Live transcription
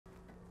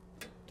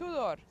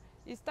Tudor,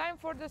 it's time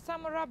for the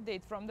summer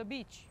update from the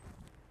beach.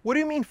 What do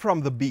you mean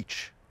from the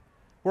beach?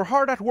 We're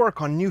hard at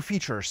work on new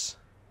features.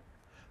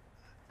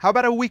 How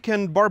about a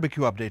weekend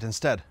barbecue update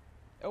instead?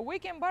 A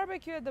weekend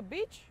barbecue at the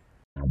beach?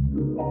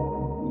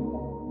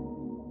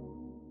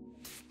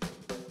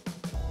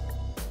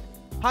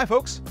 Hi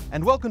folks,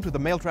 and welcome to the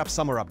Mailtrap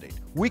Summer Update,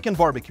 Weekend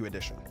Barbecue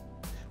Edition.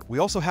 We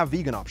also have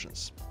vegan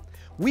options.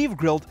 We've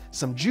grilled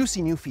some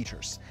juicy new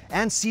features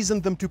and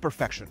seasoned them to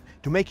perfection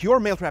to make your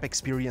Mailtrap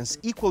experience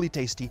equally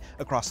tasty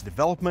across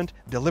development,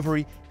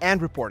 delivery,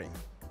 and reporting.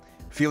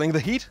 Feeling the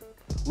heat?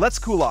 Let's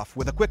cool off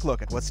with a quick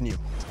look at what's new.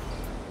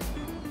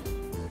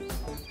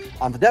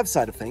 On the dev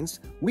side of things,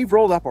 we've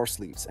rolled up our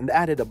sleeves and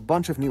added a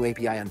bunch of new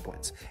API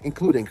endpoints,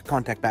 including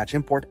contact batch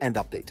import and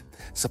update,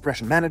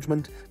 suppression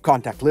management,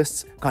 contact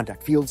lists,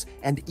 contact fields,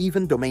 and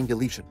even domain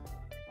deletion.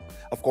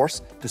 Of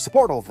course, to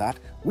support all of that,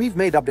 we've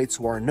made updates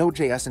to our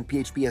Node.js and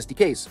PHP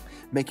SDKs,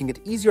 making it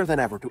easier than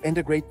ever to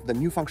integrate the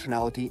new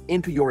functionality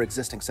into your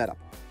existing setup.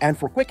 And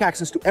for quick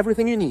access to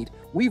everything you need,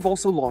 we've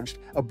also launched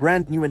a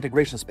brand new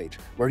integrations page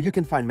where you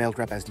can find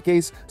Mailtrap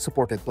SDKs,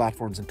 supported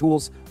platforms and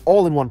tools,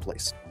 all in one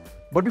place.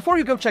 But before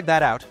you go check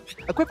that out,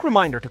 a quick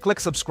reminder to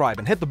click subscribe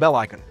and hit the bell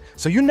icon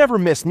so you never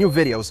miss new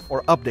videos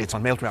or updates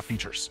on Mailtrap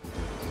features.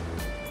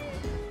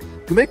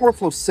 To make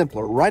workflows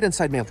simpler right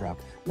inside Mailtrap,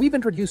 we've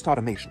introduced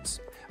automations,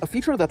 a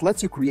feature that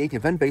lets you create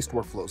event-based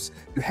workflows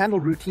to handle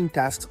routine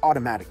tasks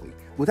automatically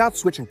without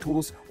switching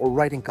tools or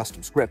writing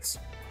custom scripts.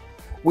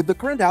 With the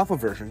current alpha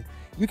version,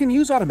 you can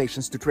use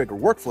automations to trigger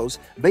workflows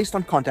based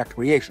on contact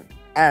creation,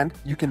 and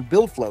you can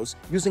build flows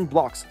using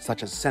blocks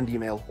such as send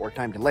email or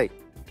time delay.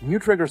 New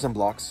triggers and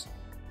blocks,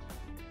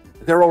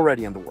 they're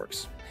already in the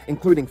works,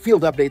 including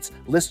field updates,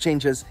 list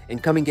changes,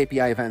 incoming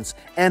API events,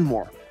 and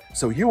more,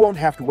 so you won't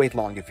have to wait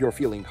long if you're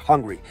feeling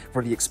hungry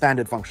for the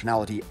expanded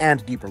functionality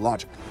and deeper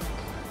logic.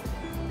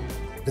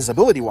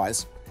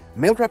 Visibility-wise,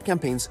 Mailtrap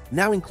Campaigns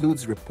now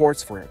includes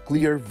reports for a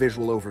clear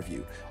visual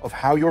overview of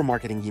how your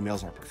marketing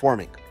emails are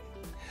performing.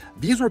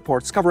 These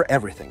reports cover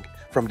everything,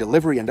 from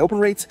delivery and open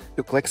rates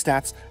to click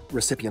stats,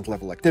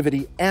 recipient-level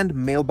activity, and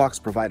mailbox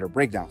provider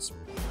breakdowns.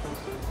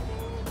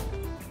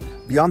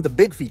 Beyond the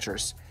big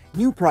features,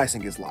 new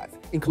pricing is live,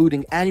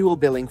 including annual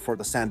billing for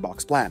the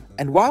Sandbox plan.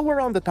 And while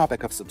we're on the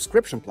topic of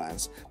subscription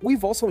plans,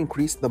 we've also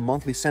increased the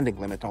monthly sending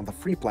limit on the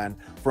free plan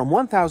from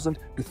 1,000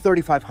 to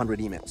 3,500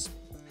 emails.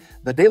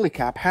 The daily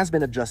cap has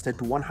been adjusted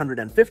to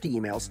 150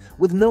 emails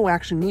with no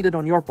action needed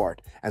on your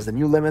part, as the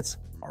new limits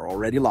are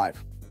already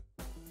live.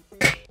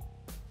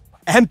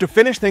 And to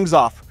finish things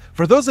off,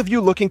 for those of you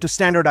looking to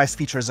standardize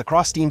features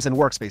across teams and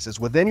workspaces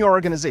within your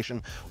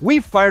organization,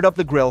 we've fired up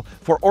the grill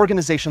for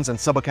organizations and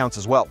sub-accounts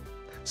as well.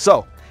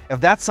 So, if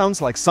that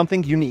sounds like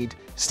something you need,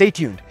 stay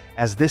tuned,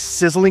 as this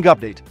sizzling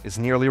update is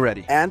nearly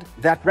ready. And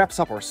that wraps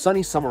up our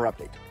sunny summer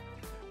update.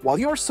 While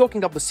you're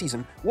soaking up the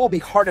season, we'll be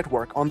hard at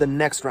work on the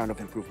next round of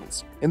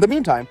improvements. In the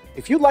meantime,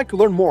 if you'd like to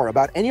learn more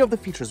about any of the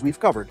features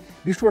we've covered,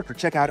 be sure to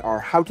check out our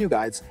how-to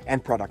guides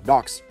and product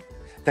docs.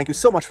 Thank you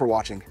so much for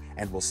watching,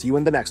 and we'll see you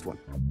in the next one.